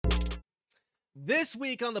This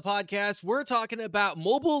week on the podcast, we're talking about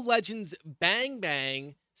Mobile Legends Bang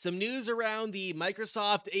Bang, some news around the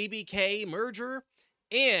Microsoft ABK merger,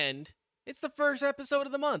 and it's the first episode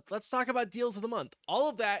of the month. Let's talk about deals of the month. All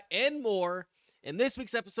of that and more in this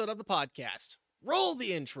week's episode of the podcast. Roll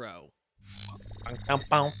the intro.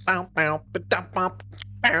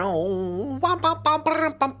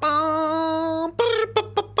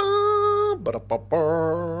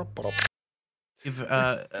 You've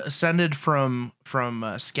ascended from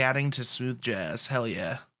scatting to smooth jazz. Hell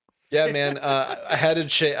yeah. Yeah, man. I had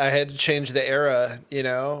to change the era. You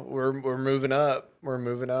know, we're moving up. We're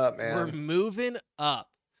moving up, man. We're moving up.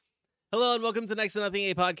 Hello and welcome to Next to Nothing,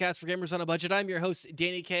 a podcast for gamers on a budget. I'm your host,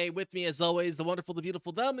 Danny K. With me, as always, the wonderful, the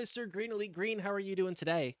beautiful, the Mr. Green Elite Green. How are you doing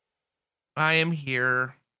today? I am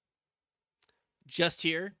here. Just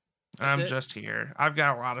here. Just here. I've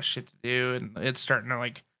got a lot of shit to do, and it's starting to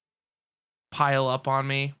like pile up on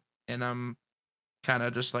me, and I'm kind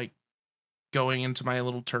of just like going into my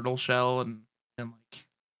little turtle shell and like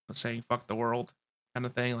saying "fuck the world" kind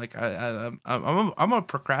of thing. Like I'm a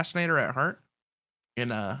procrastinator at heart,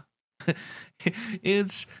 and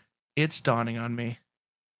it's dawning on me.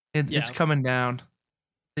 It's coming down.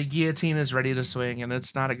 The guillotine is ready to swing, and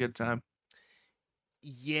it's not a good time.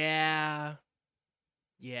 Yeah.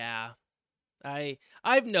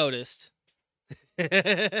 I've noticed.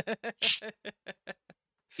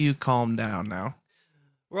 You calm down now.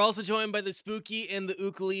 We're also joined by the Spooky and the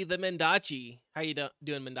Ukuli, the Mendachi. How you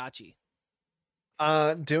doing, Mendachi?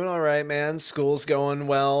 Doing all right, man. School's going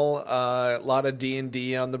well. A lot of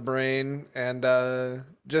D&D on the brain, and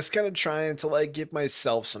just kind of trying to like give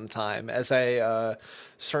myself some time as I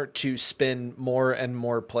start to spin more and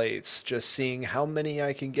more plates. Just seeing how many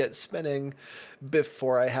I can get spinning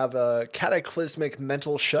before I have a cataclysmic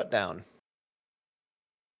mental shutdown.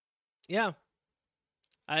 Yeah,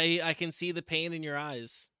 I can see the pain in your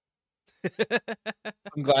eyes.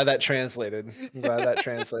 I'm glad that translated.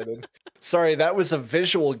 Sorry, that was a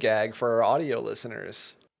visual gag for our audio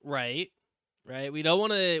listeners. Right. We don't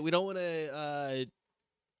want to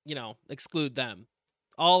exclude them.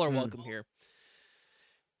 All are welcome here.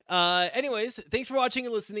 Anyways, thanks for watching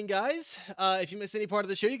and listening, guys. If you missed any part of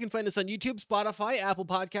the show, you can find us on YouTube, Spotify, Apple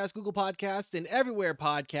Podcasts, Google Podcasts, and everywhere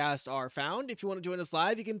podcasts are found. If you want to join us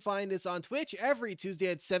live, you can find us on Twitch every Tuesday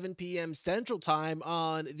at 7 p.m. Central Time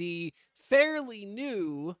on the fairly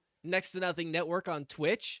new Next to Nothing Network on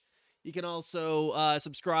Twitch. You can also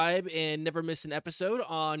subscribe and never miss an episode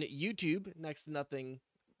on YouTube, Next to Nothing,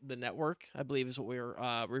 the network, I believe is what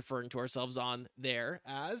we're referring to ourselves on there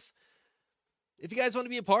as. If you guys want to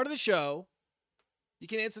be a part of the show, you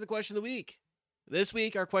can answer the question of the week. This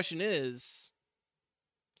week, our question is,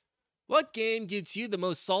 what game gets you the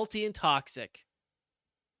most salty and toxic?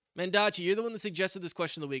 Mendachi, you're the one that suggested this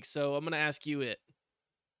question of the week, so I'm going to ask you it.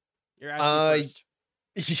 You're asking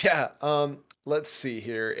first. Yeah. Let's see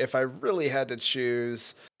here. If I really had to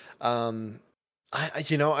choose,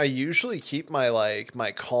 I usually keep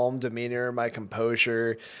my calm demeanor, my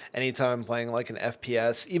composure anytime I'm playing like an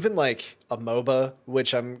FPS, even like a MOBA,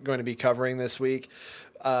 which I'm going to be covering this week.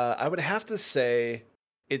 I would have to say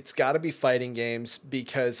it's got to be fighting games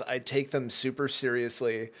because I take them super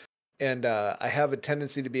seriously, and I have a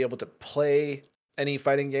tendency to be able to play any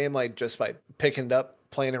fighting game like just by picking it up,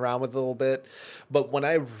 playing around with it a little bit. But when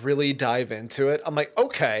I really dive into it, I'm like,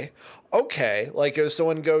 okay. Like if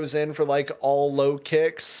someone goes in for like all low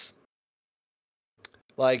kicks,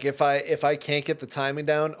 like if I can't get the timing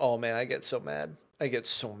down, oh man, I get so mad.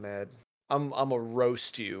 I'm a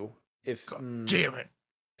roast you if damn it.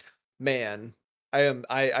 Man,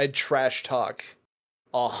 I trash talk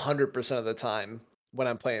 100% of the time when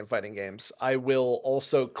I'm playing fighting games. I will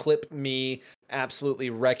also clip me absolutely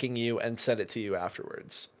wrecking you and send it to you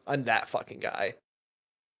afterwards. I'm that fucking guy.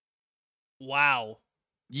 Wow.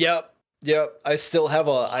 Yep. I still have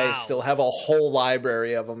a whole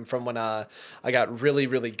library of them from when I got really,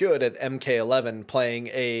 really good at MK11 playing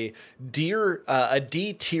a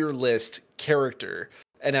D tier list character,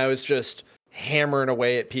 and I was just hammering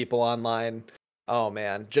away at people online. Oh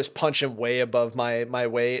man, just punching way above my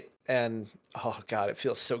weight, and oh god, it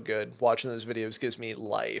feels so good. Watching those videos gives me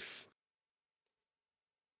life.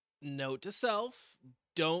 Note to self,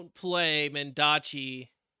 don't play Mendachi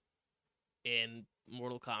in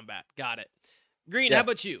Mortal Kombat. Got it. Green, How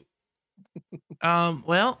about you?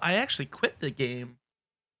 Well, I actually quit the game.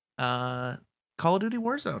 Call of Duty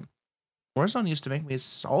Warzone. Warzone used to make me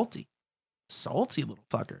salty little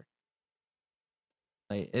fucker.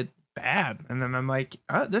 Like it bad, and then I'm like,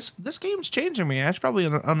 this game's changing me. I should probably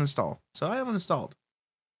uninstall. So I uninstalled,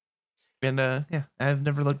 and I've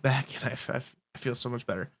never looked back, and I feel so much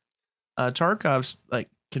better. Tarkov's like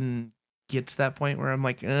can get to that point where I'm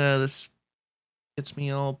like, this gets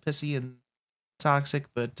me all pissy and toxic,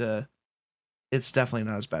 but it's definitely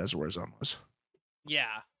not as bad as Warzone was.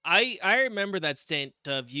 Yeah. I remember that stint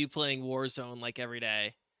of you playing Warzone like every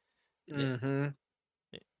day. Mm-hmm.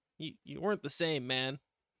 You weren't the same, man.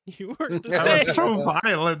 You weren't the That was same. so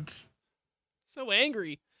violent. So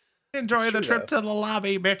angry. Enjoy It's the true, trip to the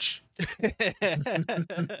lobby, bitch.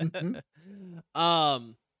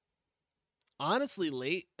 Honestly,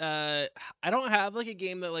 late. I don't have like a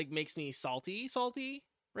game that like makes me salty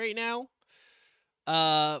right now.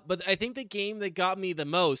 But I think the game that got me the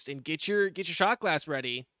most, and get your shot glass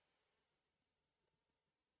ready.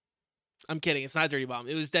 I'm kidding. It's not Dirty Bomb.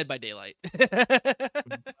 It was Dead by Daylight.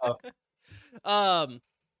 Oh.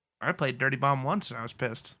 I played Dirty Bomb once and I was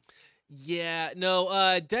pissed. Yeah,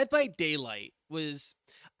 no, Dead by Daylight was,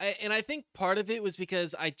 and I think part of it was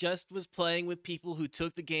because I just was playing with people who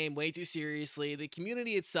took the game way too seriously. The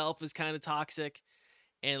community itself is kind of toxic,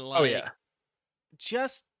 and like, Oh yeah.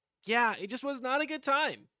 just yeah, it just was not a good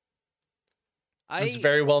time. It's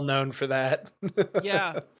very well known for that.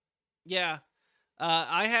 Yeah, yeah.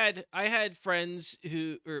 I had friends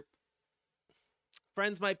or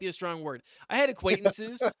friends might be a strong word. I had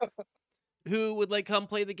acquaintances who would like come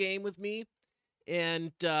play the game with me,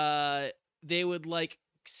 and they would like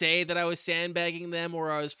say that I was sandbagging them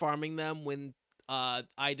or I was farming them when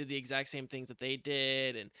I did the exact same things that they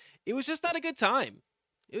did, and it was just not a good time.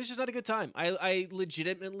 It was just not a good time. I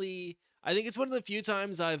legitimately, I think it's one of the few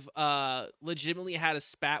times I've legitimately had a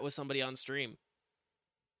spat with somebody on stream.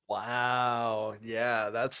 Wow. Yeah,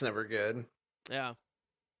 that's never good. Yeah.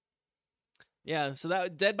 Yeah, so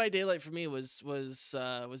that Dead by Daylight for me was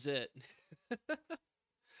it.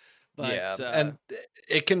 But Yeah, and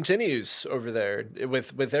it continues over there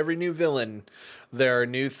with every new villain. There are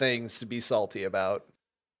new things to be salty about.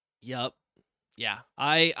 Yep. Yeah.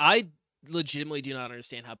 I legitimately do not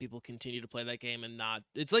understand how people continue to play that game and not.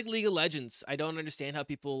 It's like League of Legends. I don't understand how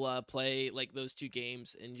people play like those two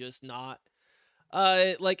games and just not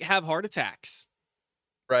like have heart attacks.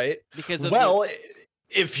 Right? Because of well,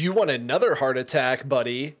 if you want another heart attack,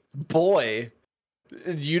 buddy, boy,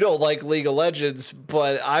 you don't like League of Legends,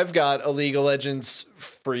 but I've got a League of Legends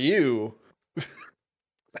for you.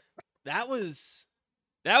 that was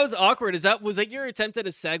awkward. Was that your attempt at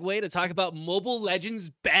a segue to talk about Mobile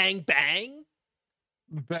Legends Bang Bang?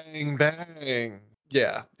 Bang bang.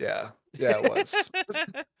 Yeah, it was.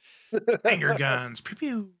 Finger guns. Pew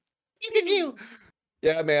pew. Pew, pew.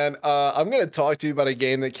 Yeah, man. I'm gonna talk to you about a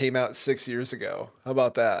game that came out 6 years ago. How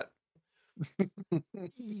about that?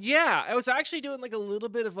 Yeah, I was actually doing like a little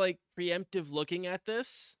bit of like preemptive looking at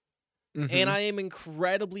this. And I am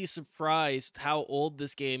incredibly surprised how old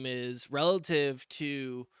this game is relative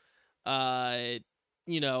to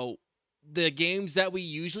you know, the games that we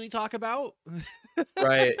usually talk about.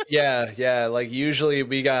 Right. Yeah. Like usually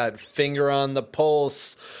we got finger on the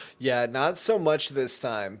pulse. Yeah, not so much this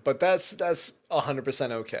time, but that's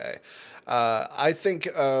 100% okay. I think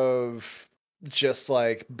of just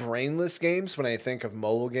like brainless games when I think of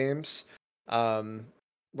mobile games. Um,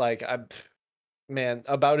 like man,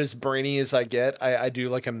 about as brainy as I get. I do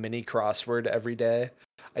like a mini crossword every day.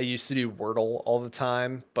 I used to do Wordle all the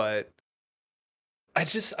time, but I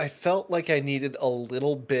felt like I needed a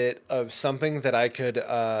little bit of something that I could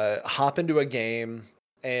hop into a game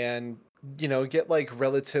and get like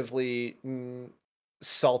relatively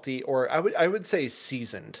salty, or I would say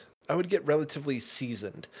seasoned. I would get relatively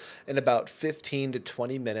seasoned in about 15 to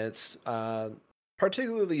 20 minutes,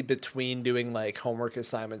 particularly between doing like homework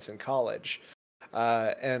assignments in college.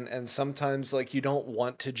 And sometimes like you don't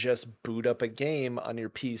want to just boot up a game on your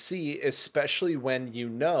PC, especially when you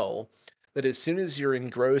know that as soon as you're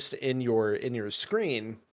engrossed in your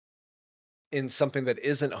screen in something that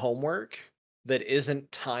isn't homework, that isn't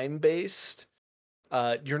time based,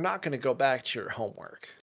 you're not going to go back to your homework.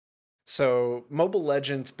 So Mobile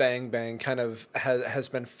Legends Bang Bang kind of has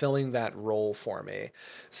been filling that role for me.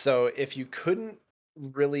 So if you couldn't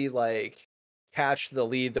really like catch the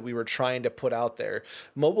lead that we were trying to put out there,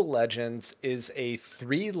 Mobile Legends is a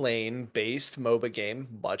 3-lane based MOBA game,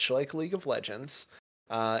 much like League of Legends,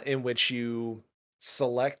 in which you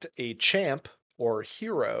select a champ or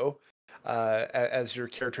hero as your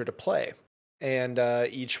character to play. And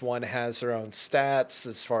each one has their own stats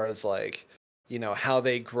as far as like, how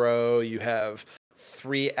they grow. You have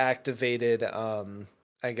 3 activated,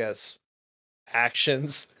 I guess,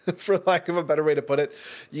 actions, for lack of a better way to put it.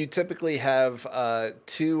 You typically have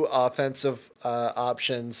 2 offensive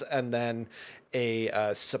options and then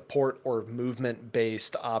a support or movement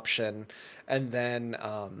based option, and then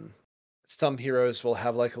some heroes will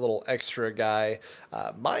have like a little extra guy.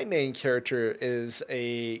 My main character is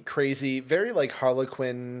a crazy, very like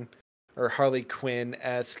Harlequin or Harley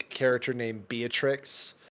Quinn-esque character named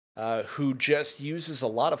Beatrix, who just uses a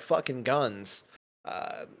lot of fucking guns.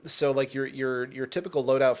 So like your typical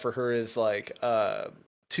loadout for her is like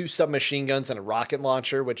 2 submachine guns and a rocket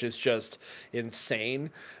launcher, which is just insane.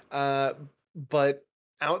 But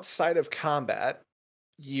outside of combat,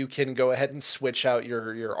 you can go ahead and switch out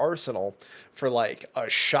your arsenal for like a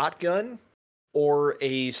shotgun or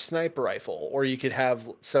a sniper rifle, or you could have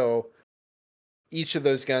so each of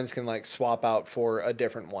those guns can like swap out for a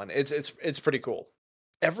different one. It's pretty cool.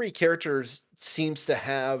 Every character seems to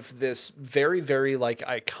have this very very like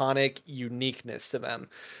iconic uniqueness to them,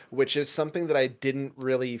 which is something that I didn't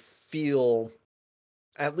really feel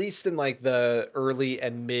at least in like the early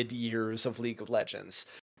and mid years of League of Legends.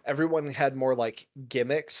 Everyone had more like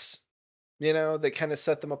gimmicks, that kind of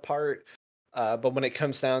set them apart. But when it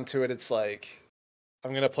comes down to it, it's like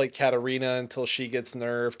I'm gonna play Katarina until she gets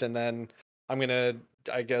nerfed, and then I'm gonna,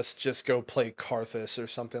 I guess, just go play Karthus or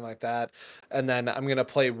something like that, and then I'm gonna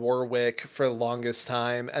play Warwick for the longest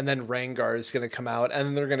time, and then Rengar is gonna come out, and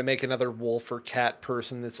then they're gonna make another wolf or cat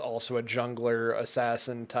person that's also a jungler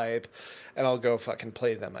assassin type, and I'll go fucking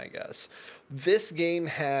play them, I guess. This game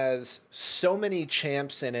has so many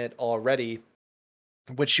champs in it already,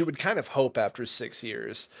 which you would kind of hope after 6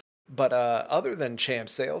 years. But other than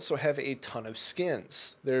champs, they also have a ton of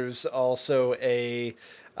skins. There's also a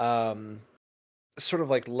sort of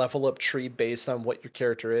like level up tree based on what your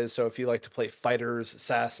character is. So if you like to play fighters,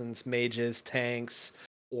 assassins, mages, tanks,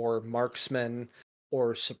 or marksmen,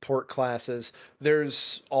 or support classes,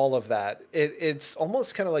 there's all of that. It's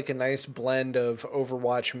almost kind of like a nice blend of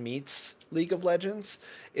Overwatch meets League of Legends,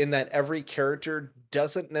 in that every character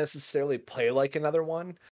doesn't necessarily play like another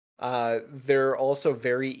one. They're also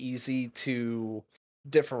very easy to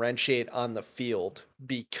differentiate on the field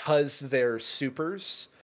because their supers,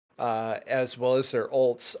 as well as their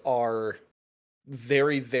ults, are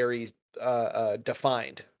very, very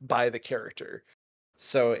defined by the character.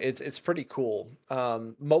 So it's pretty cool.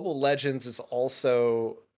 Mobile Legends is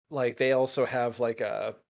also like they also have like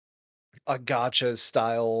a gacha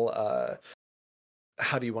style.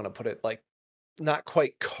 How do you want to put it? Like not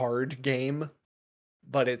quite card game,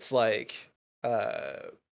 but it's like uh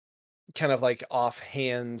kind of like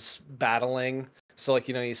offhands battling. So like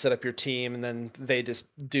you set up your team and then they just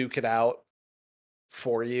duke it out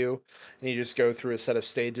for you, and you just go through a set of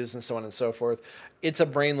stages and so on and so forth. It's a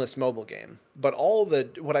brainless mobile game, but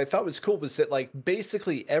what I thought was cool was that like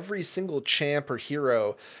basically every single champ or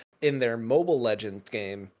hero in their Mobile Legends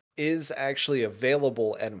game is actually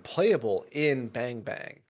available and playable in Bang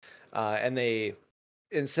Bang. And they,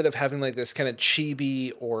 instead of having like this kind of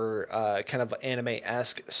chibi or kind of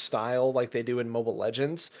anime-esque style like they do in Mobile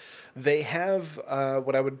Legends, they have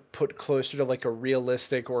what I would put closer to like a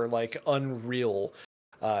realistic or like Unreal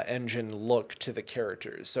Engine look to the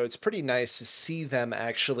characters. So it's pretty nice to see them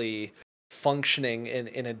actually functioning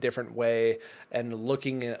in a different way and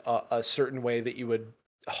looking in a certain way that you would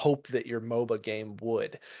hope that your MOBA game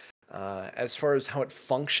would. As far as how it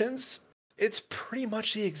functions, it's pretty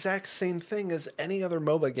much the exact same thing as any other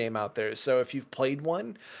MOBA game out there. So if you've played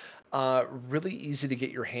one, really easy to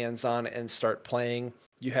get your hands on and start playing.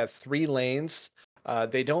 You have 3 lanes.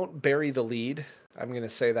 They don't bury the lead. I'm going to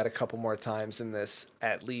say that a couple more times in this,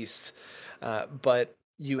 at least. But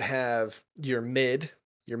you have your mid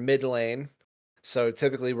lane. So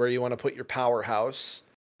typically where you want to put your powerhouse.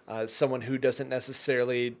 Someone who doesn't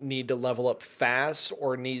necessarily need to level up fast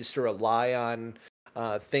or needs to rely on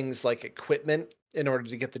things like equipment in order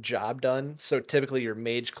to get the job done. So typically your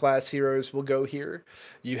mage class heroes will go here.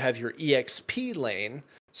 You have your EXP lane.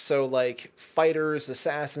 So like fighters,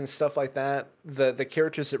 assassins, stuff like that, the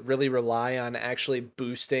characters that really rely on actually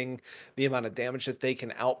boosting the amount of damage that they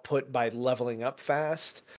can output by leveling up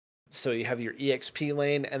fast. So you have your EXP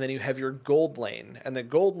lane, and then you have your gold lane. And the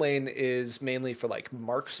gold lane is mainly for like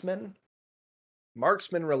marksmen.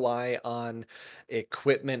 Marksmen rely on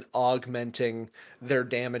equipment augmenting their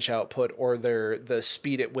damage output or the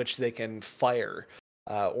speed at which they can fire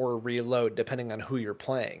or reload, depending on who you're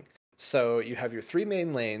playing. So you have your 3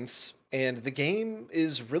 main lanes, and the game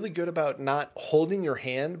is really good about not holding your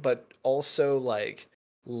hand, but also like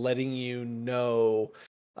letting you know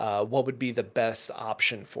what would be the best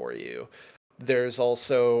option for you. There's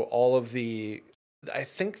also all of the, I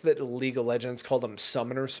think that League of Legends called them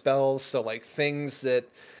summoner spells. So like things that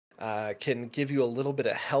can give you a little bit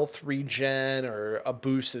of health regen or a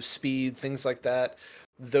boost of speed, things like that.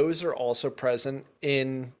 those are also present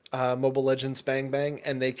in Mobile Legends Bang Bang,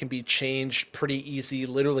 and they can be changed pretty easy,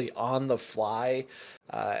 literally on the fly.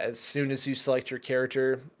 As soon as you select your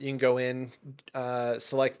character, you can go in,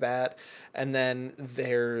 select that, and then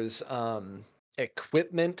there's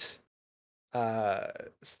equipment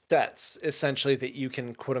sets essentially that you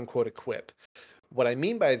can quote unquote equip. What I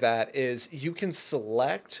mean by that is you can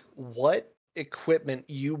select what equipment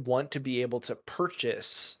you want to be able to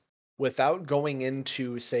purchase without going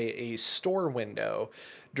into, say, a store window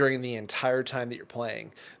during the entire time that you're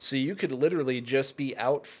playing. So you could literally just be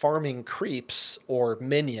out farming creeps or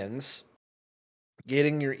minions,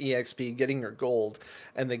 getting your EXP, getting your gold,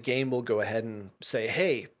 and the game will go ahead and say,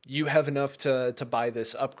 hey, you have enough to buy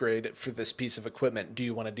this upgrade for this piece of equipment. Do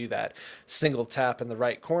you want to do that? Single tap in the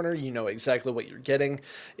right corner, you know exactly what you're getting.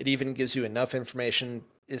 It even gives you enough information,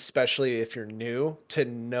 especially if you're new, to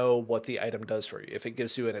know what the item does for you. If it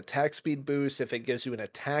gives you an attack speed boost, if it gives you an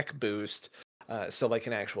attack boost, so like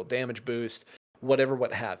an actual damage boost, whatever,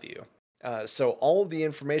 what have you. So all of the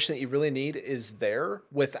information that you really need is there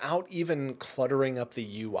without even cluttering up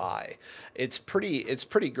the UI. It's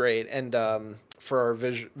pretty great. And for our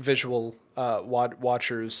visual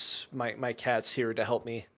watchers, my cat's here to help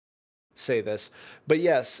me say this. But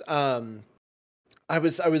yes, I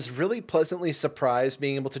was really pleasantly surprised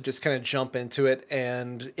being able to just kind of jump into it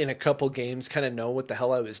and in a couple games kind of know what the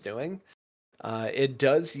hell I was doing. It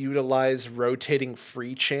does utilize rotating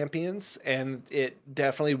free champions, and it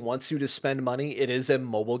definitely wants you to spend money. It is a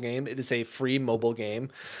mobile game. It is a free mobile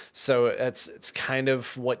game, so it's kind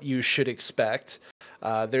of what you should expect.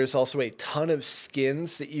 There's also a ton of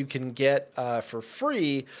skins that you can get for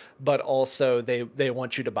free, but also they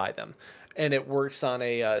want you to buy them. And it works on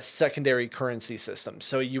a secondary currency system.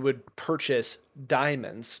 So you would purchase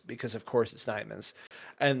diamonds, because of course it's diamonds,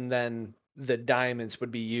 and then the diamonds would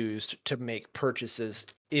be used to make purchases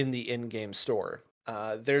in the in-game store.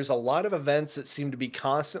 There's a lot of events that seem to be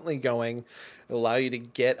constantly going, that allow you to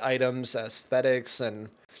get items, aesthetics, and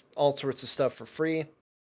all sorts of stuff for free.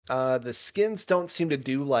 The skins don't seem to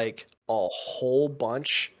do like a whole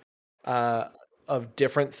bunch uh, of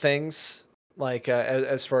different things, like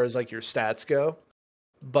as far as like your stats go,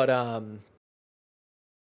 but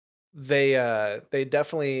they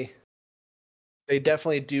definitely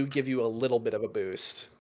do give you a little bit of a boost.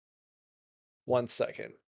 1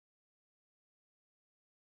 second.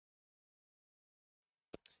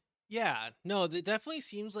 Yeah, no, it definitely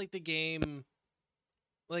seems like the game,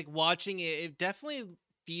 like watching it, it definitely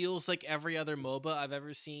feels like every other MOBA I've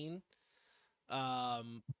ever seen.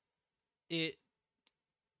 Um, it.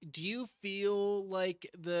 Do you feel like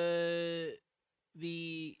the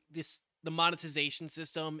monetization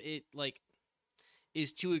system, it like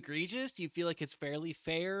is too egregious? Do you feel like it's fairly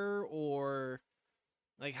fair, or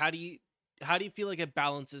like how do you feel like it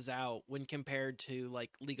balances out when compared to like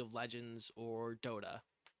League of Legends or Dota?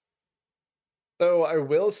 So I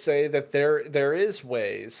will say that there are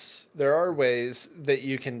ways that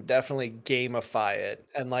you can definitely gamify it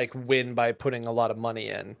and like win by putting a lot of money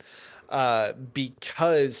in.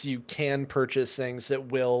 Because you can purchase things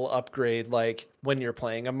that will upgrade, like when you're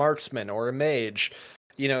playing a marksman or a mage,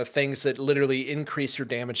 you know, things that literally increase your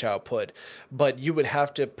damage output, but you would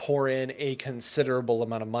have to pour in a considerable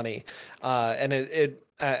amount of money. And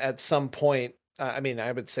at some point, I mean,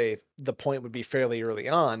 I would say the point would be fairly early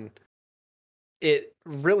on. It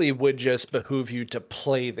really would just behoove you to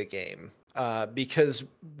play the game. Because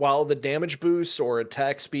while the damage boosts or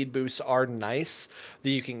attack speed boosts are nice that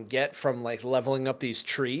you can get from like leveling up these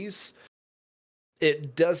trees,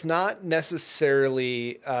 it does not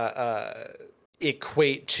necessarily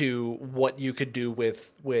equate to what you could do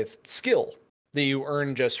with skill that you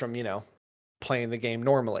earn just from, you know, playing the game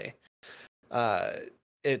normally. Uh,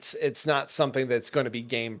 it's not something that's going to be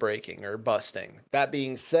game breaking or busting. That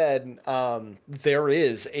being said, there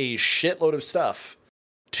is a shitload of stuff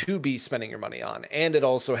to be spending your money on, and it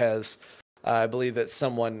also has, I believe that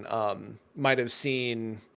someone might have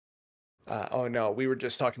seen. Oh no, we were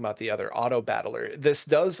just talking about the other auto battler. This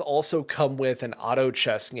does also come with an auto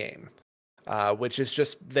chess game, which is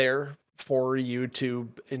just there for you to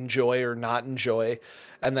enjoy or not enjoy,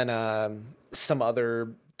 and then some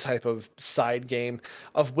other type of side game,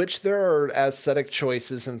 of which there are aesthetic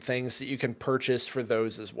choices and things that you can purchase for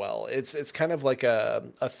those as well. It's kind of like a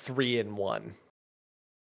 3-in-1.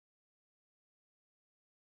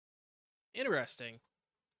 Interesting.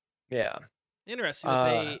 Yeah.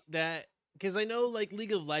 Interesting that because I know like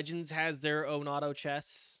League of Legends has their own auto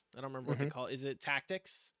chess. I don't remember what they call it. Is it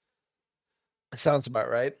Tactics? Sounds about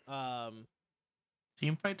right.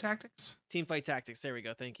 Team fight tactics. Team Fight Tactics. There we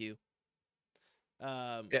go. Thank you.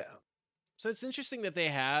 Yeah. So it's interesting that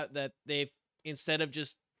they've instead of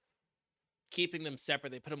just keeping them separate,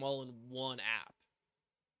 they put them all in one app.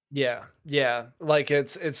 Yeah, yeah. Like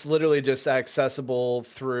it's literally just accessible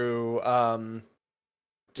through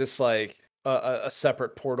just like a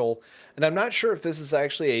separate portal. And I'm not sure if this is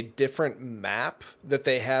actually a different map that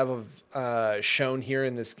they have of shown here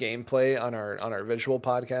in this gameplay on our visual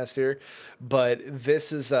podcast here, but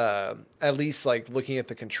this is at least like looking at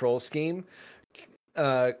the control scheme,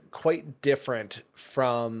 quite different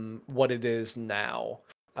from what it is now.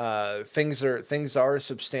 Things are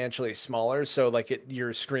substantially smaller, so like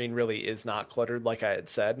your screen really is not cluttered, like I had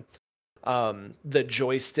said. The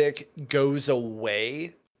joystick goes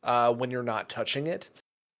away when you're not touching it,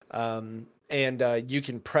 and you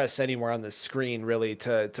can press anywhere on the screen really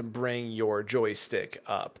to bring your joystick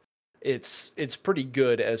up. It's pretty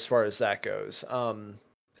good as far as that goes.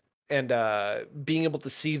 And being able to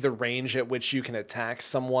see the range at which you can attack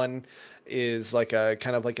someone is like a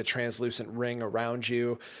kind of like a translucent ring around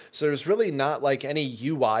you. So there's really not like any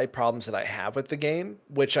UI problems that I have with the game,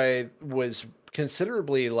 which I was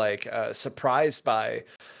considerably like surprised by,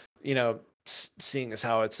 you know, seeing as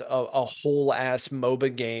how it's a whole ass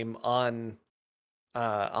MOBA game on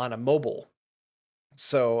a mobile.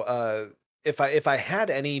 So if I had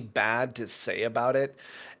any bad to say about it,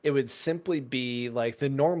 it would simply be like the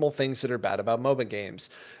normal things that are bad about MOBA games.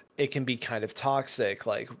 It can be kind of toxic.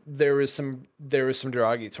 Like there was some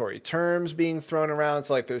derogatory terms being thrown around.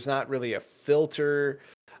 So like there's not really a filter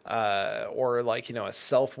or like a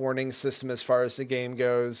self-warning system as far as the game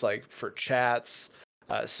goes, like for chats.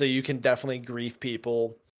 So you can definitely grief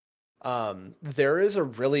people. There is a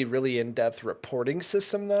really, really in-depth reporting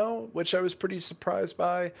system though, which I was pretty surprised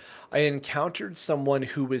by. I encountered someone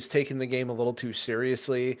who was taking the game a little too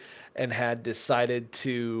seriously and had decided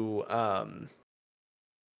to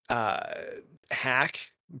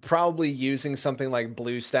hack, probably using something like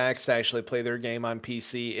BlueStacks to actually play their game on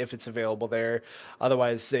PC if it's available there.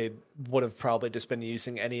 Otherwise, they would have probably just been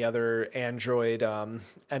using any other Android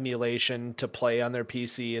emulation to play on their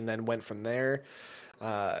PC and then went from there.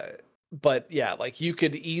 But yeah, like you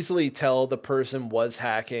could easily tell the person was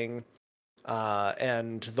hacking,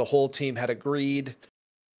 and the whole team had agreed,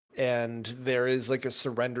 and there is like a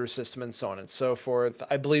surrender system and so on and so forth.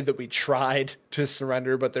 I believe that we tried to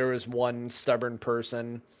surrender, but there was one stubborn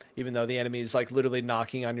person, even though the enemy is like literally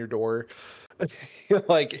knocking on your door.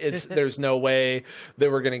 Like there's no way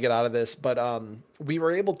that we're gonna get out of this. But we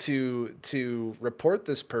were able to report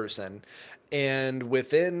this person, and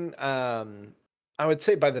within I would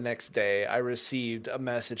say by the next day, I received a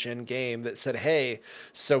message in game that said, "Hey,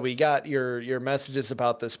 so we got your messages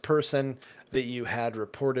about this person that you had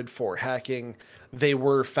reported for hacking. They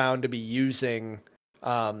were found to be using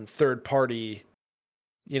third party,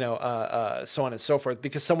 so on and so forth,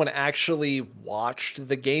 because someone actually watched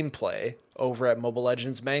the gameplay over at Mobile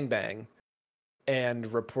Legends Bang Bang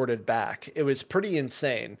and reported back." It was pretty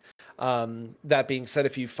insane. That being said,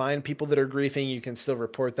 if you find people that are griefing, you can still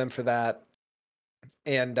report them for that.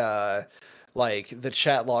 And like the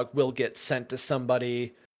chat log will get sent to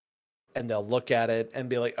somebody and they'll look at it and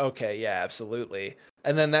be like, okay, yeah, absolutely.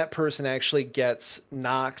 And then that person actually gets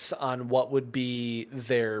knocks on what would be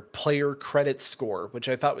their player credit score, which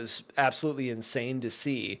I thought was absolutely insane to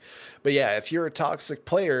see. But yeah, if you're a toxic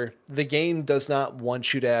player, the game does not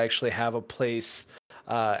want you to actually have a place,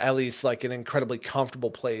 at least like an incredibly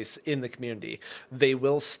comfortable place in the community. They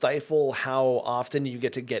will stifle how often you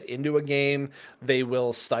get into a game. They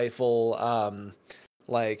will stifle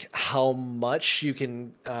like how much you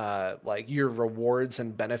can like your rewards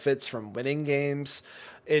and benefits from winning games.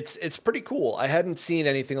 It's pretty cool. I hadn't seen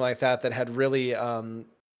anything like that had really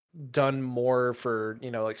done more for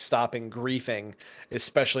like stopping griefing,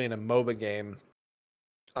 especially in a MOBA game,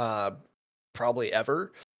 probably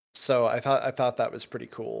ever. So I thought that was pretty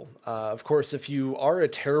cool. Of course, if you are a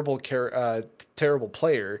terrible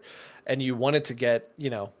player and you wanted to get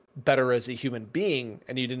better as a human being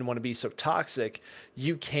and you didn't want to be so toxic,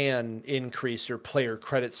 you can increase your player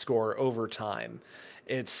credit score over time.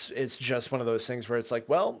 It's just one of those things where it's like,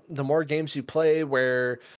 well, the more games you play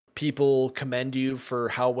where people commend you for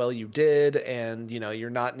how well you did and you're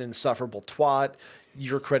not an insufferable twat,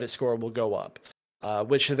 your credit score will go up.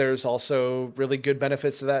 Which there's also really good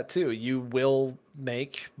benefits to that too. You will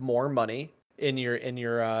make more money in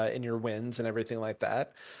your wins and everything like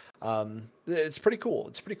that. It's pretty cool.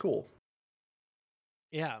 It's pretty cool.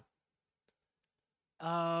 Yeah.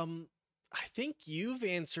 I think you've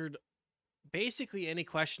answered basically any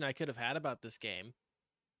question I could have had about this game.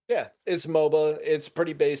 Yeah, it's MOBA. It's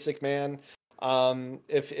pretty basic, man.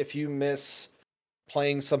 If you miss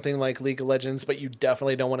playing something like League of Legends, but you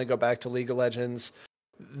definitely don't want to go back to League of Legends,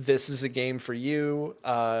 this is a game for you.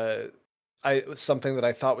 Something that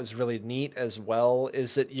I thought was really neat as well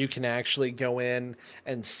is that you can actually go in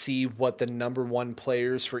and see what the number one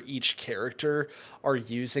players for each character are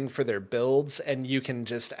using for their builds, and you can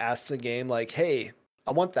just ask the game like, "Hey,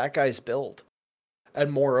 I want that guy's build."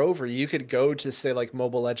 And moreover, you could go to say like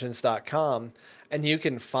mobilelegends.com and you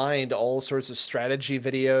can find all sorts of strategy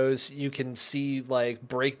videos. You can see like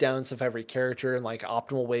breakdowns of every character and like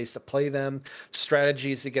optimal ways to play them,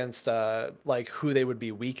 strategies against like who they would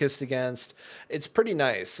be weakest against. It's pretty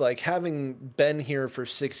nice. Like having been here for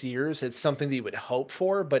 6 years, it's something that you would hope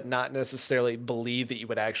for, but not necessarily believe that you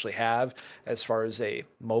would actually have as far as a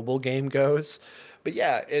mobile game goes. But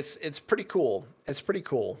yeah, it's pretty cool. It's pretty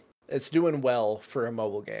cool. It's doing well for a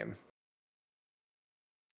mobile game.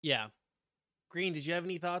 Yeah. Green, did you have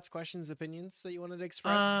any thoughts, questions, opinions that you wanted to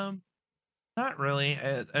express? Not really.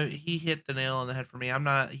 He hit the nail on the head for me. I'm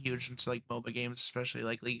not huge into like MOBA games, especially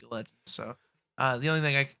like League of Legends. So, the only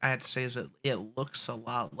thing I had to say is that it looks a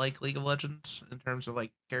lot like League of Legends in terms of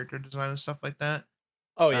like character design and stuff like that.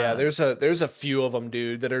 Oh yeah, Uh, there's a few of them,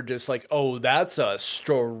 dude, that are just like, oh, that's a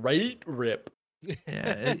straight rip.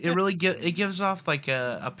 yeah, it really gives off like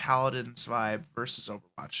a Paladin's vibe versus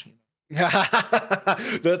Overwatch. You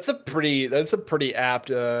know? That's a pretty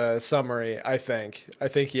apt summary, I think.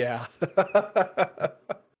 Yeah.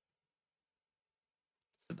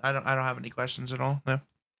 I don't have any questions at all. No.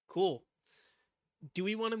 Cool. Do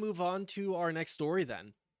we want to move on to our next story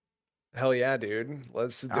then? Hell yeah, dude.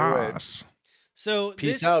 Let's do it. Yes. So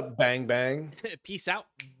Peace out, bang bang. Peace out,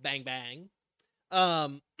 bang bang.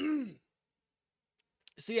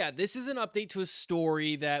 So yeah, this is an update to a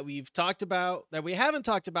story that we haven't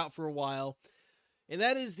talked about for a while, and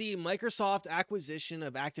that is the Microsoft acquisition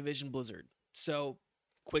of Activision Blizzard. So,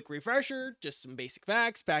 quick refresher, just some basic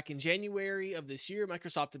facts. Back in January of this year,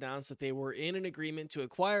 Microsoft announced that they were in an agreement to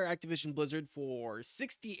acquire Activision Blizzard for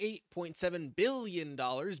 $68.7 billion,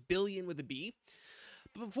 billion with a B.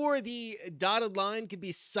 But before the dotted line could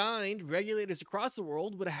be signed, regulators across the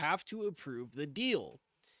world would have to approve the deal.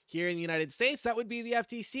 Here in the United States, that would be the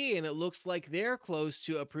FTC, and it looks like they're close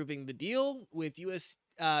to approving the deal, with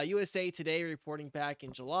USA Today reporting back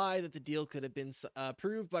in July that the deal could have been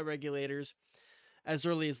approved by regulators as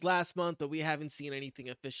early as last month, but we haven't seen anything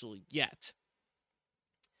official yet.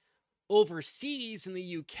 Overseas in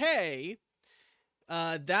the UK,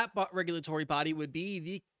 that regulatory body would be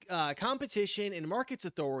the Competition and Markets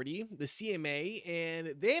Authority, the CMA,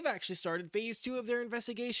 and they've actually started phase 2 of their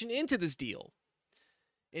investigation into this deal.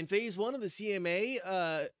 In phase 1 of the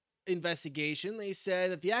CMA investigation, they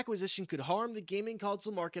said that the acquisition could harm the gaming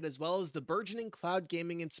console market as well as the burgeoning cloud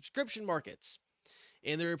gaming and subscription markets.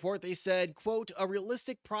 In the report, they said, quote, a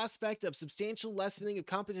realistic prospect of substantial lessening of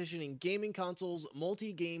competition in gaming consoles,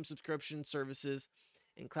 multi-game subscription services,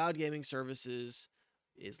 and cloud gaming services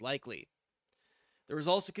is likely. There was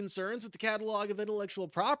also concerns with the catalog of intellectual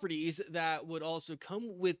properties that would also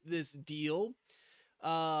come with this deal.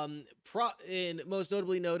 And most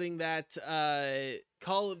notably noting that the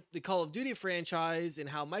Call of Duty franchise and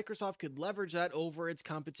how Microsoft could leverage that over its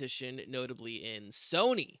competition, notably in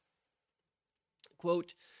Sony.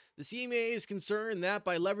 Quote, the CMA is concerned that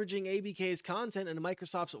by leveraging ABK's content and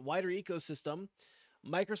Microsoft's wider ecosystem,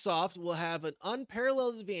 Microsoft will have an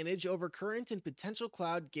unparalleled advantage over current and potential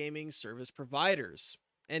cloud gaming service providers,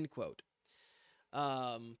 end quote.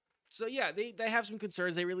 So yeah, they have some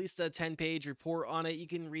concerns. They released a 10-page report on it. You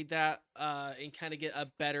can read that and kind of get a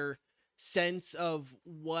better sense of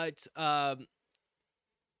what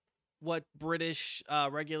British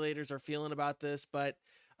regulators are feeling about this. But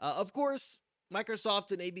of course,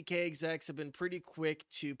 Microsoft and ABK execs have been pretty quick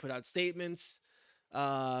to put out statements.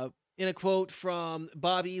 In a quote from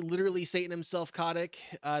Bobby, literally Satan himself, Kotick,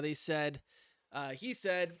 he said,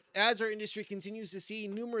 as our industry continues to see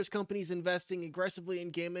numerous companies investing aggressively in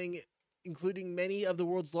gaming, including many of the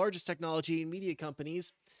world's largest technology and media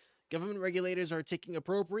companies, government regulators are taking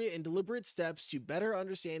appropriate and deliberate steps to better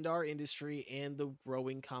understand our industry and the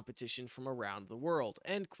growing competition from around the world,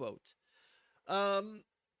 end quote. To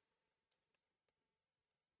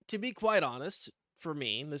be quite honest, for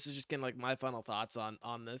me, this is just kind of like my final thoughts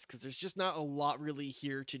on this, because there's just not a lot really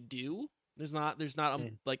here to do. There's not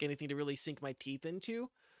like anything to really sink my teeth into.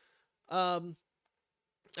 I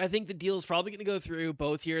think the deal is probably going to go through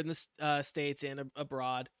both here in the States and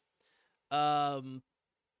abroad. But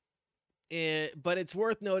it's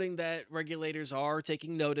worth noting that regulators are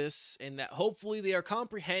taking notice and that hopefully they are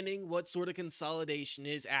comprehending what sort of consolidation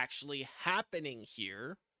is actually happening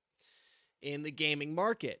here in the gaming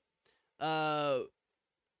market.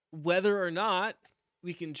 Whether or not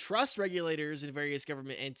We can trust regulators and various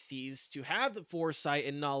government entities to have the foresight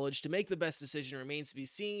and knowledge to make the best decision remains to be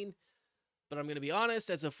seen. But I'm going to be honest,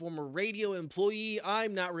 as a former radio employee,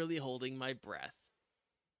 I'm not really holding my breath.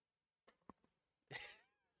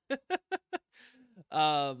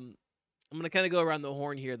 I'm going to kind of go around the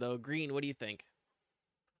horn here, though. Green, what do you think?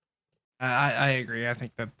 I agree. I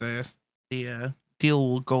think that the deal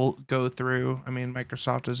will go through. I mean,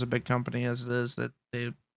 Microsoft is a big company as it is, that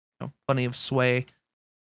they have plenty of sway.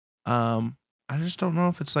 I just don't know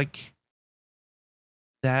if it's like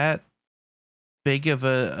that big of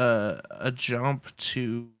a jump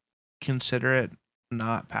to consider it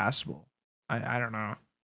not passable. I don't know.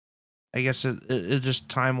 I guess it just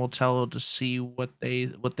time will tell to see what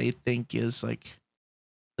they think is like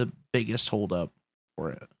the biggest holdup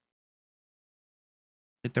for it.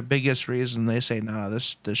 Like the biggest reason they say no,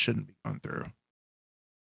 this shouldn't be gone through.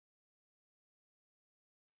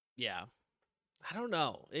 Yeah. I don't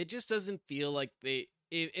know. It just doesn't feel like if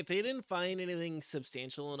they didn't find anything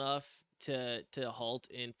substantial enough to halt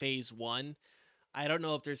in phase 1, I don't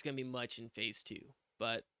know if there's going to be much in phase 2.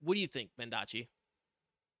 But what do you think, Mendachi?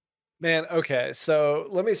 Man, okay, so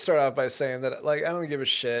let me start off by saying that like I don't give a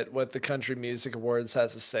shit what the Country Music Awards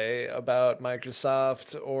has to say about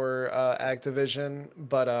Microsoft or Activision,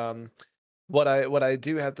 but what I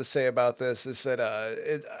do have to say about this is that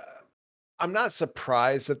I'm not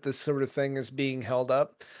surprised that this sort of thing is being held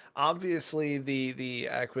up. Obviously, the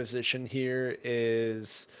acquisition here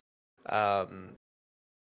is um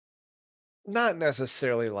not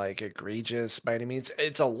necessarily like egregious by any means.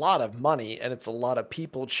 It's a lot of money and it's a lot of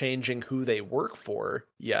people changing who they work for.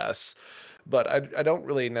 Yes. But I don't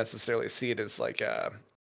really necessarily see it as like a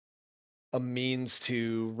means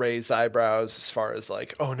to raise eyebrows as far as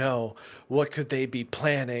like, oh no, what could they be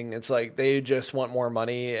planning? It's like they just want more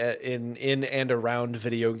money in and around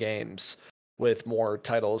video games with more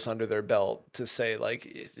titles under their belt to say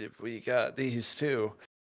like we got these too.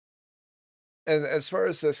 And as far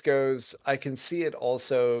as this goes, I can see it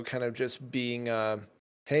also kind of just being,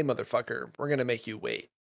 hey, motherfucker, we're going to make you wait.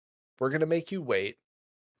 We're going to make you wait.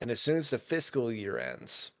 And as soon as the fiscal year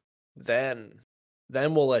ends, then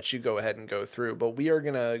we'll let you go ahead and go through. But we are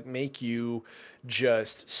going to make you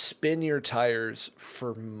just spin your tires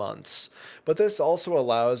for months. But this also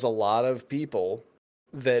allows a lot of people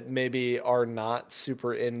that maybe are not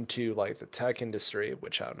super into like the tech industry,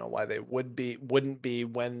 which I don't know why they wouldn't be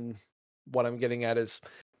when what I'm getting at is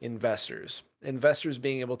investors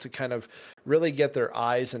being able to kind of really get their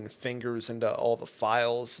eyes and fingers into all the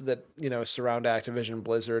files that, you know, surround Activision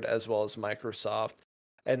Blizzard as well as Microsoft,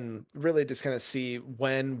 and really just kind of see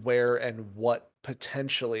when, where, and what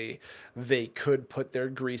potentially they could put their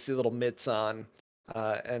greasy little mitts on,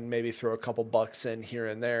 and maybe throw a couple bucks in here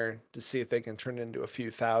and there to see if they can turn it into a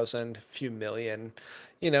few thousand, few million,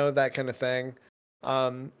 you know, that kind of thing.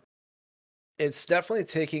 It's definitely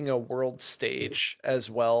taking a world stage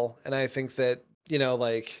as well. And I think that, you know,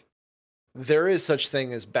 like there is such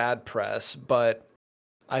thing as bad press, but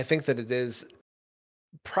I think that it is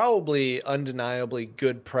probably undeniably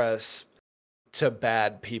good press to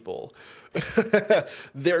bad people.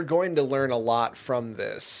 They're going to learn a lot from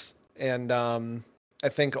this. And I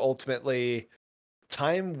think ultimately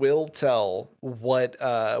time will tell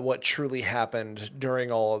what truly happened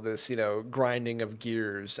during all of this, you know, grinding of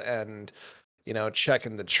gears and, you know,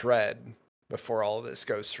 checking the tread before all of this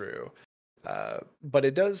goes through. But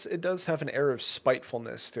it does have an air of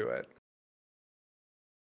spitefulness to it.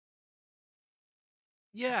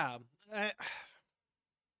 Yeah.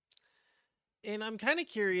 And I'm kind of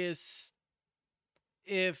curious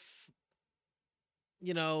if,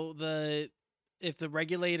 you know, if the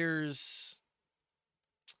regulators,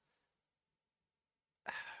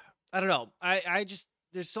 I don't know. I just,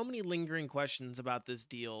 there's so many lingering questions about this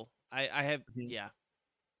deal. I have, yeah.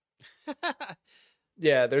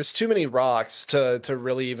 Yeah, there's too many rocks to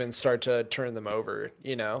really even start to turn them over,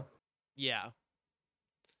 you know? Yeah.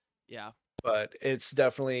 Yeah. But it's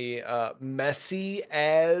definitely messy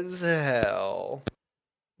as hell.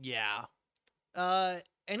 Yeah.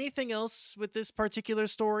 Anything else with this particular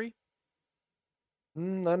story?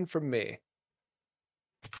 None from me.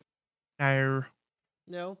 No.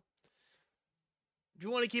 Do you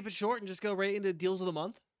want to keep it short and just go right into deals of the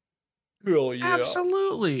month? Hell yeah.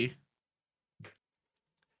 Absolutely.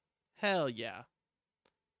 Hell yeah.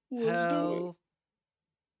 Let's do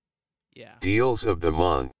it. Yeah. Deals of the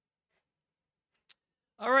month.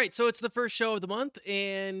 All right, so it's the first show of the month,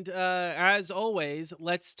 and as always,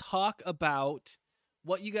 let's talk about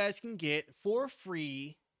what you guys can get for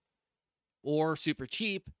free or super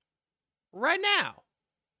cheap right now.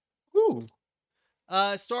 Ooh.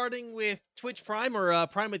 Starting with Twitch Prime, or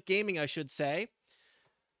Prime with Gaming, I should say.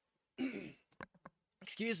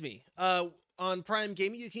 Excuse me. On Prime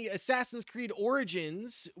Gaming, you can get Assassin's Creed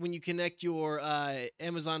Origins when you connect your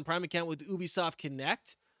Amazon Prime account with Ubisoft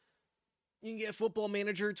Connect. You can get Football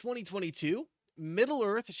Manager 2022,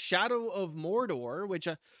 Middle-earth: Shadow of Mordor, which,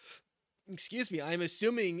 I'm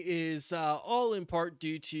assuming is all in part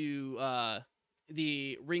due to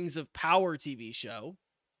the Rings of Power TV show.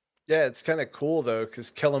 Yeah, it's kind of cool though, because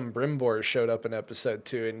Kellen Brimbor showed up in episode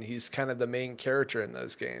 2, and he's kind of the main character in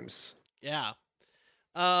those games. Yeah.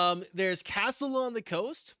 There's Castle on the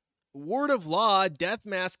Coast, Word of Law Death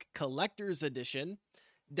Mask Collector's Edition,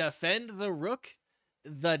 Defend the Rook,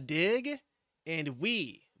 The Dig, and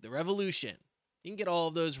We, The Revolution. You can get all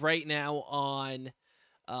of those right now on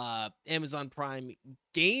Amazon Prime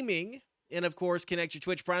Gaming. And of course, connect your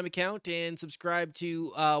Twitch Prime account and subscribe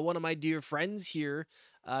to one of my dear friends here,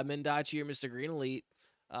 Mendachi or Mr. Green Elite,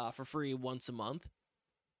 for free once a month.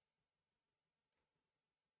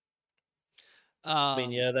 I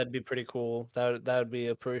mean, yeah, that'd be pretty cool. That would be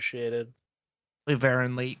appreciated. Very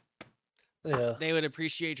late. Yeah. They would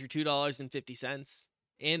appreciate your $2.50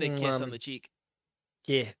 and a kiss on the cheek.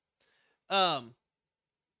 Yeah.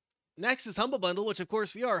 Next is Humble Bundle, which of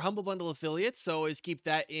course we are Humble Bundle affiliates, so always keep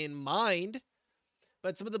that in mind.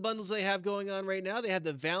 But some of the bundles they have going on right now, they have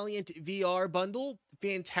the Valiant VR bundle,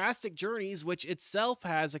 Fantastic Journeys, which itself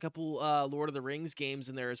has a couple Lord of the Rings games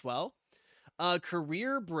in there as well.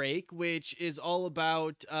 Career Break, which is all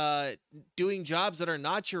about doing jobs that are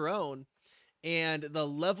not your own, and the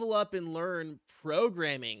Level Up and Learn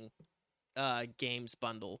programming games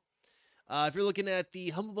bundle. If you're looking at the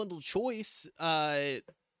Humble Bundle choice,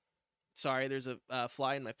 sorry, there's a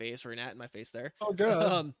fly in my face, or an ant in my face there. Oh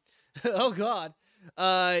god. Oh god.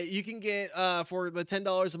 You can get for the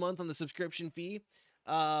 $10 a month on the subscription fee.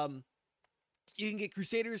 You can get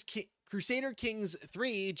Crusader Kings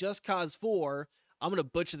 3, Just Cause 4. I'm gonna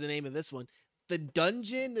butcher the name of this one. The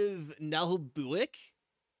Dungeon of Nalbuick.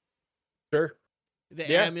 Sure. The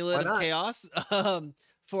Yeah, Amulet why of not? Chaos.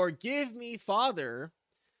 Forgive Me, Father.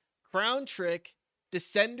 Crown Trick,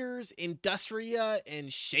 Descenders, Industria,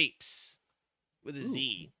 and Shapes with a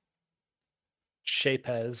Z.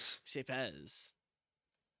 Shapez. Shapez.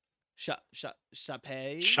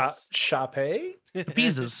 Shapez. Chape?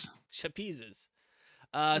 Pieces. Shapezes.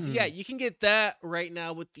 So yeah, you can get that right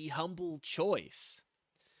now with the Humble Choice.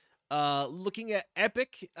 Looking at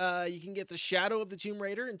Epic, you can get the Shadow of the Tomb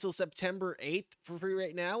Raider until September 8th for free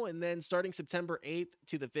right now, and then starting September 8th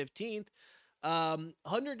to the 15th,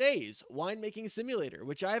 100 Days Winemaking Simulator,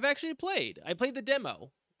 which I've actually played. I played the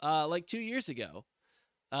demo like 2 years ago.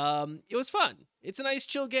 It was fun. It's a nice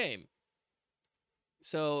chill game.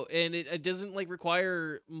 So, and it doesn't like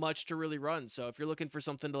require much to really run. So if you're looking for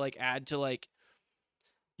something to like add to like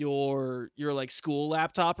your like school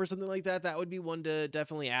laptop or something like that, that would be one to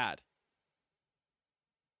definitely add.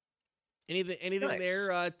 Anything Nice.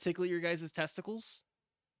 there tickle your guys' testicles?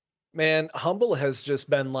 Man, Humble has just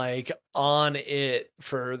been like on it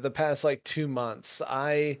for the past like 2 months.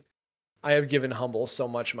 I have given Humble so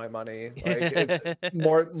much of my money. Like it's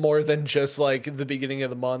more than just like the beginning of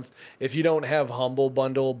the month. If you don't have Humble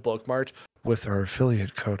Bundle bookmarked with our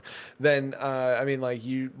affiliate code, then I mean like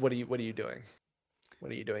what are you doing?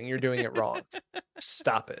 What are you doing? You're doing it wrong.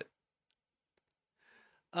 Stop it.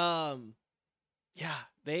 Yeah,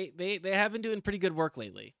 they have been doing pretty good work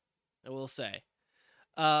lately, I will say.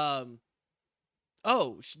 Do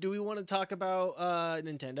we want to talk about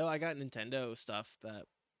Nintendo? I got Nintendo stuff that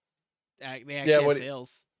they actually have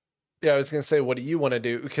sales. Yeah, I was gonna say, what do you want to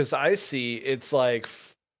do? Because I see it's like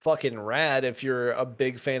fucking rad if you're a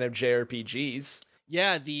big fan of JRPGs.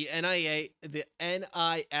 Yeah, the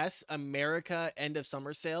NIS America End of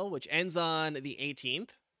Summer Sale, which ends on the 18th.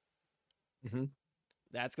 Mm-hmm.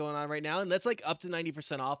 That's going on right now, and that's like up to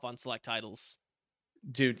 90% off on select titles.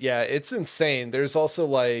 Dude, yeah, it's insane. There's also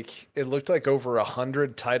like it looked like over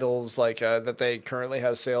 100 titles like that they currently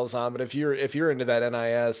have sales on. But if you're into that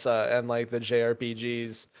NIS and like the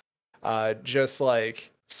JRPGs, just like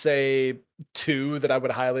say 2 that I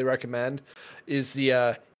would highly recommend is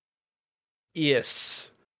the IS.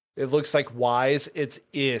 It looks like Wise. It's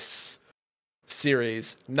IS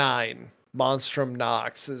series 9. Monstrum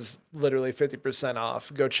Nox is literally 50%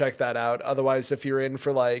 off. Go check that out. Otherwise, if you're in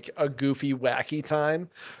for like a goofy, wacky time,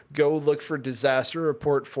 go look for Disaster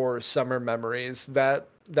Report for Summer Memories. That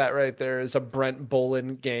right there is a Brent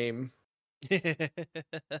Bolin game.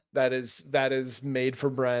 That is made for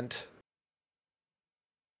Brent.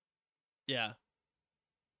 Yeah.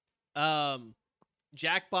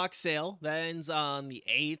 Jackbox sale that ends on the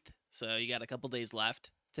 8th, so you got a couple days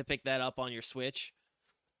left to pick that up on your Switch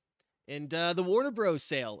And the Warner Bros.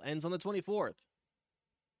 Sale ends on the 24th.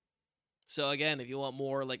 So again, if you want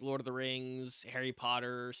more like Lord of the Rings, Harry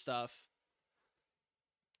Potter stuff,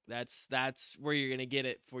 that's where you're gonna get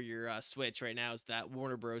it for your Switch right now. Is that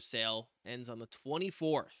Warner Bros. Sale ends on the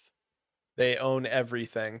 24th. They own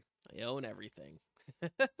everything. They own everything.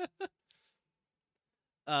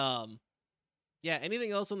 Yeah.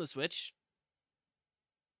 Anything else on the Switch?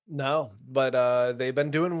 No, but they've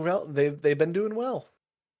been doing well. They've been doing well,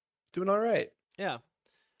 doing all right. Yeah.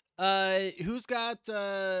 Who's got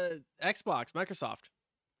Xbox? Microsoft.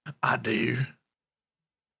 I do.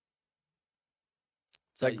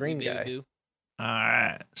 So That green Baby guy. Boo. All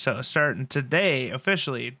right. So starting today,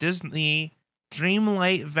 officially, Disney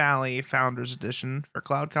Dreamlight Valley Founders Edition for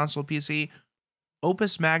Cloud Console PC,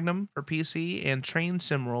 Opus Magnum for PC, and Train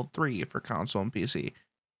Sim World 3 for console and PC.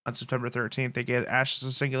 On September 13th, they get Ashes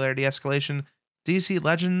of Singularity Escalation,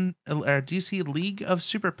 DC League of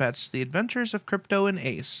Super Pets, The Adventures of Crypto and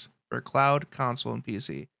Ace for cloud, console, and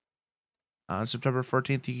PC. On September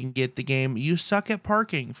 14th, you can get the game You Suck at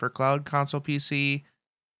Parking for cloud, console, PC.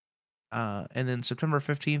 And then September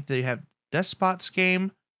 15th, they have Despot's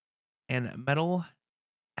Game and Metal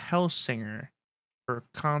Hellsinger for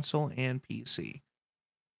console and PC.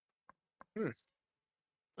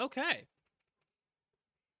 Okay.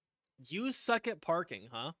 You suck at parking,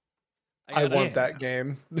 huh? I gotta- want Yeah. that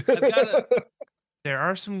game. There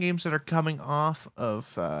are some games that are coming off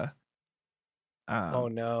of Oh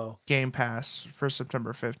no. Game Pass for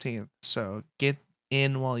September 15th, so get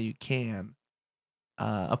in while you can.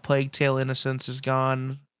 A Plague Tale Innocence is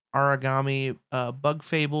gone. Origami, Bug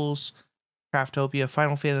Fables, Craftopia,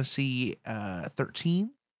 Final Fantasy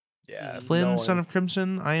 13, Yeah. Flynn, Flynn, no Son one- of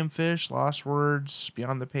Crimson, I Am Fish, Lost Words,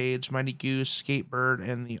 Beyond the Page, Mighty Goose, Skatebird,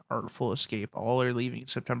 and The Artful Escape all are leaving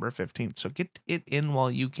September 15th, so get it in while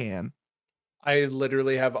you can. I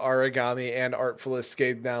literally have Origami and Artful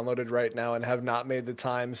Escape downloaded right now and have not made the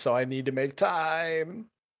time, so I need to make time.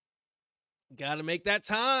 Gotta make that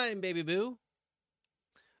time, baby boo.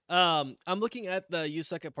 I'm looking at the You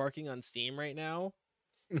Suck at Parking on Steam right now,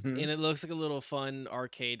 Mhm. and it looks like a little fun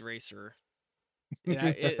arcade racer.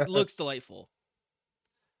 It looks delightful.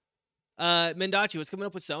 Mendachi, what's coming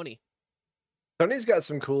up with Sony? Sony's got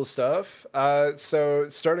some cool stuff. So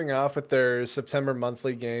starting off with their September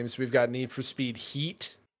monthly games, we've got Need for Speed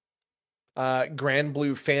Heat, Grand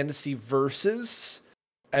Blue Fantasy Versus,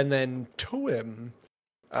 and then Toem.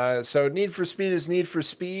 So Need for Speed is Need for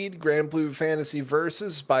Speed, Grand Blue Fantasy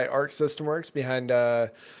Versus by Arc System Works behind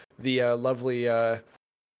the lovely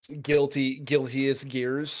Guilty as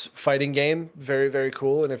Gears fighting game. Very, very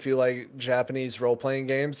cool. And if you like Japanese role-playing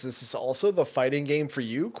games, this is also the fighting game for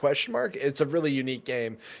you, question mark. It's a really unique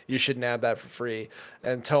game. You should nab that for free.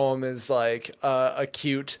 And Toem is like a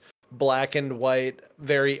cute black and white,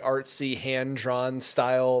 very artsy, hand-drawn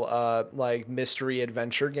style like mystery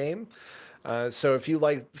adventure game. So if you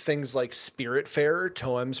like things like Spiritfarer,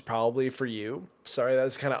 Toem's probably for you. Sorry, that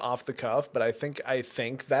was kind of off the cuff, but I think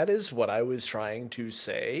that is what I was trying to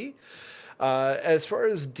say. As far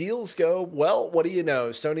as deals go, well, what do you know?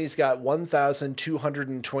 Sony's got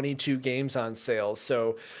 1,222 games on sale.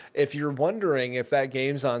 So if you're wondering if that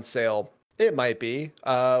game's on sale, it might be.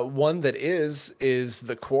 One that is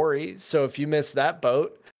The Quarry. So if you missed that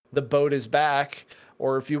boat, the boat is back.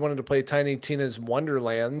 Or if you wanted to play Tiny Tina's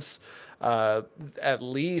Wonderlands, at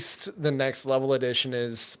least the next level edition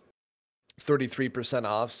is 33%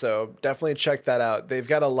 off. So definitely check that out. They've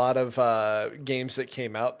got a lot of games that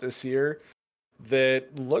came out this year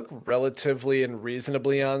that look relatively and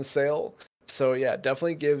reasonably on sale. So yeah,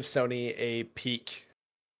 definitely give Sony a peek.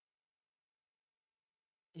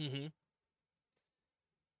 Mm-hmm.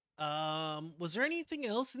 Was there anything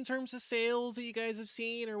else in terms of sales that you guys have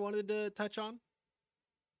seen or wanted to touch on?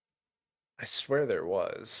 I swear there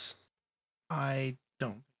was. I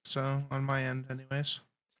don't think so on my end, anyways.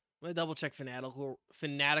 I'm gonna double check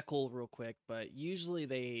Fanatical real quick, but usually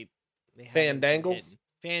they have Fandangle?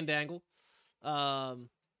 Fandangle.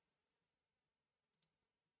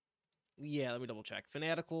 Yeah, let me double check.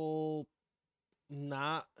 Fanatical,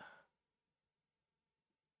 not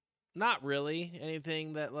really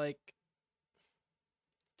anything that like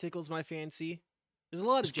tickles my fancy. There's a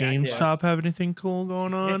lot Does of Jack GameStop have anything cool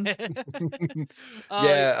going on?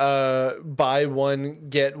 Yeah, buy one,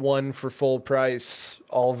 get one for full price.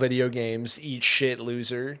 All video games, eat shit,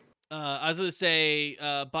 loser. I was gonna say,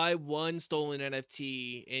 buy one stolen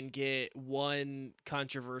NFT and get one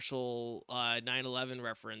controversial 9/11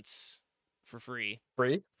 reference for free.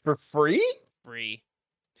 Free? For free? Free.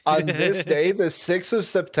 On this day, the 6th of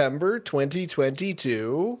September,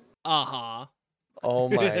 2022. Uh-huh. Oh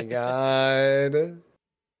my god.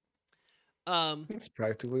 It's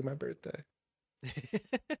practically my birthday.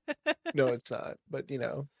 No, it's not. But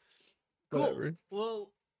cool. whatever.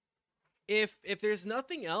 Well, if there's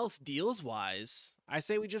nothing else deals wise, I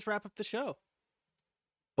say we just wrap up the show.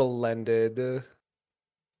 Blended.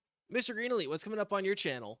 Mr. Green Elite, what's coming up on your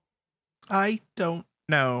channel? I don't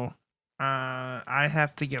know. I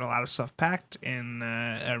have to get a lot of stuff packed and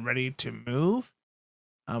ready to move.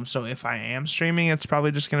 So if I am streaming, it's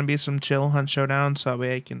probably just gonna be some chill Hunt Showdown, so that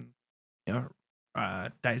way I can,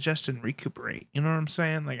 digest and recuperate. You know what I'm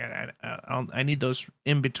saying? Like I need those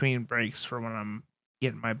in between breaks for when I'm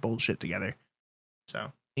getting my bullshit together.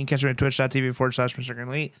 So you can catch me at twitch.tv/Mr. Green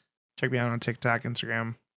Elite. Check me out on TikTok,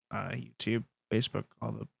 Instagram, YouTube, Facebook,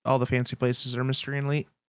 all the fancy places that are Mr. Green Elite.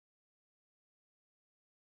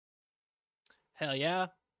 Hell yeah.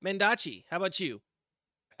 Mendachi, how about you?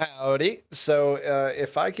 Howdy. So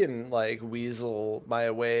if I can weasel my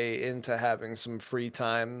way into having some free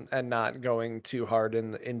time and not going too hard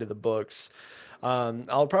into the books,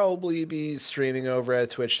 I'll probably be streaming over at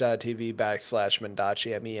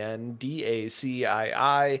twitch.tv/Mendachi, MENDACII.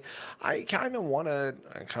 I kind of want to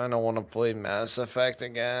play Mass Effect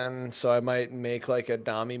again, so I might make like a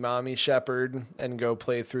Dami Mommy Shepherd and go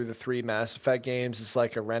play through the 3 Mass Effect games. It's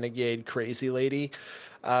like a renegade crazy lady.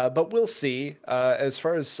 But we'll see. As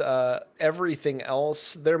far as everything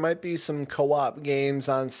else, there might be some co-op games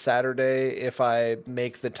on Saturday if I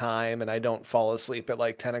make the time and I don't fall asleep at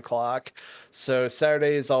like 10 o'clock. So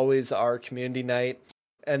Saturday is always our community night.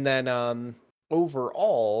 And then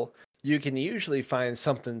overall, you can usually find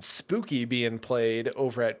something spooky being played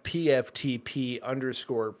over at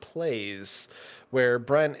PFTP_plays, where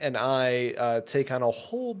Brent and I take on a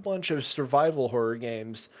whole bunch of survival horror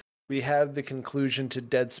games. We have the conclusion to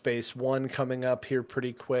Dead Space 1 coming up here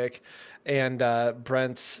pretty quick, and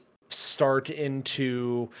Brent's start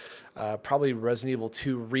into probably Resident Evil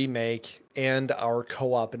 2 Remake and our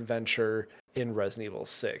co-op adventure in Resident Evil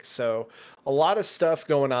 6. So a lot of stuff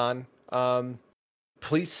going on.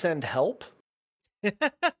 Please send help.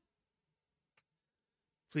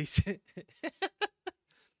 Please.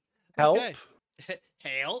 Help. Okay.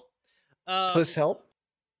 Help. Please help.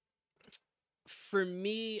 For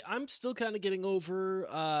me, I'm still kind of getting over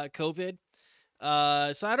COVID.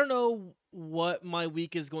 So I don't know what my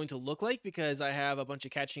week is going to look like because I have a bunch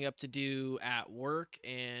of catching up to do at work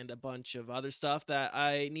and a bunch of other stuff that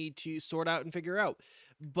I need to sort out and figure out.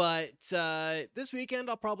 But this weekend,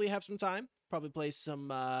 I'll probably have some time, probably play some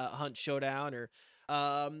Hunt Showdown or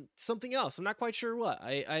something else. I'm not quite sure what.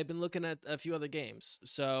 I've been looking at a few other games.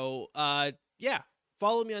 So yeah.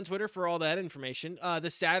 Follow me on Twitter for all that information.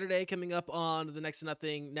 This Saturday coming up on the Next to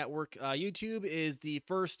Nothing Network YouTube is the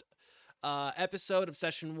first episode of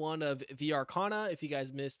Session 1 of VR Kana. If you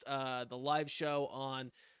guys missed the live show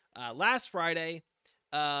on last Friday,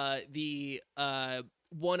 the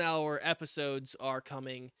 1 hour episodes are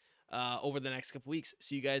coming over the next couple weeks.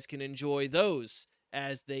 So you guys can enjoy those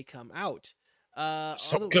as they come out.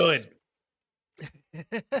 So good.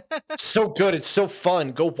 So good. It's so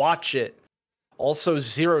fun. Go watch it. Also,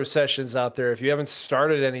 Zero Sessions out there. If you haven't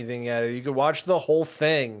started anything yet, you can watch the whole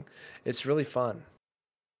thing. It's really fun.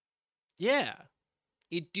 Yeah.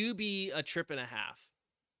 It do be a trip and a half.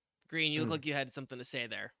 Green, you look like you had something to say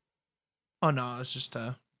there. Oh no, I was just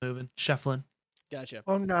moving, shuffling. Gotcha.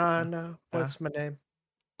 Oh no. What's my name?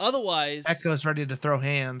 Otherwise, Echo's ready to throw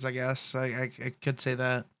hands, I guess. I could say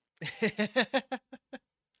that.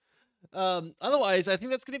 Otherwise, I think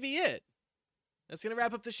that's going to be it. That's going to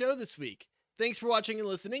wrap up the show this week. Thanks for watching and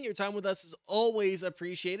listening. Your time with us is always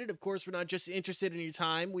appreciated. Of course, we're not just interested in your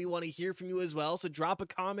time. We want to hear from you as well. So drop a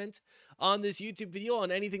comment on this YouTube video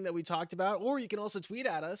on anything that we talked about, or you can also tweet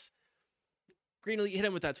at us. Green Elite, hit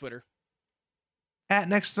him with that Twitter. At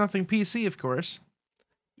Next to Nothing PC, of course.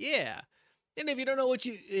 Yeah. And if you don't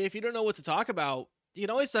know what to talk about, you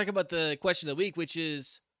can always talk about the question of the week, which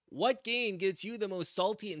is what game gets you the most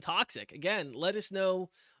salty and toxic? Again, let us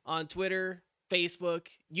know on Twitter, Facebook,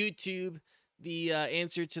 YouTube, the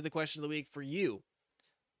answer to the question of the week for you.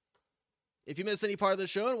 If you missed any part of the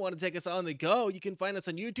show and want to take us on the go, you can find us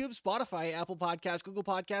on YouTube, Spotify, Apple Podcasts, Google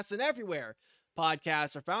Podcasts, and everywhere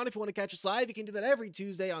podcasts are found. If you want to catch us live, you can do that every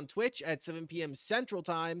Tuesday on Twitch at 7 p.m. Central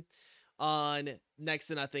Time on Next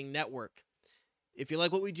to Nothing Network. If you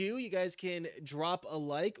like what we do, you guys can drop a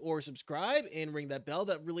like or subscribe and ring that bell.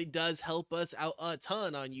 That really does help us out a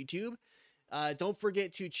ton on YouTube. Don't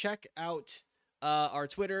forget to check out our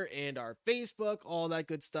Twitter and our Facebook, all that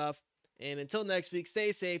good stuff. And until next week,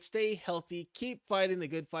 stay safe, stay healthy, keep fighting the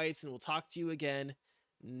good fights, and we'll talk to you again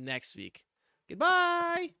next week.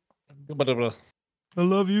 Goodbye. I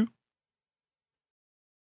love you.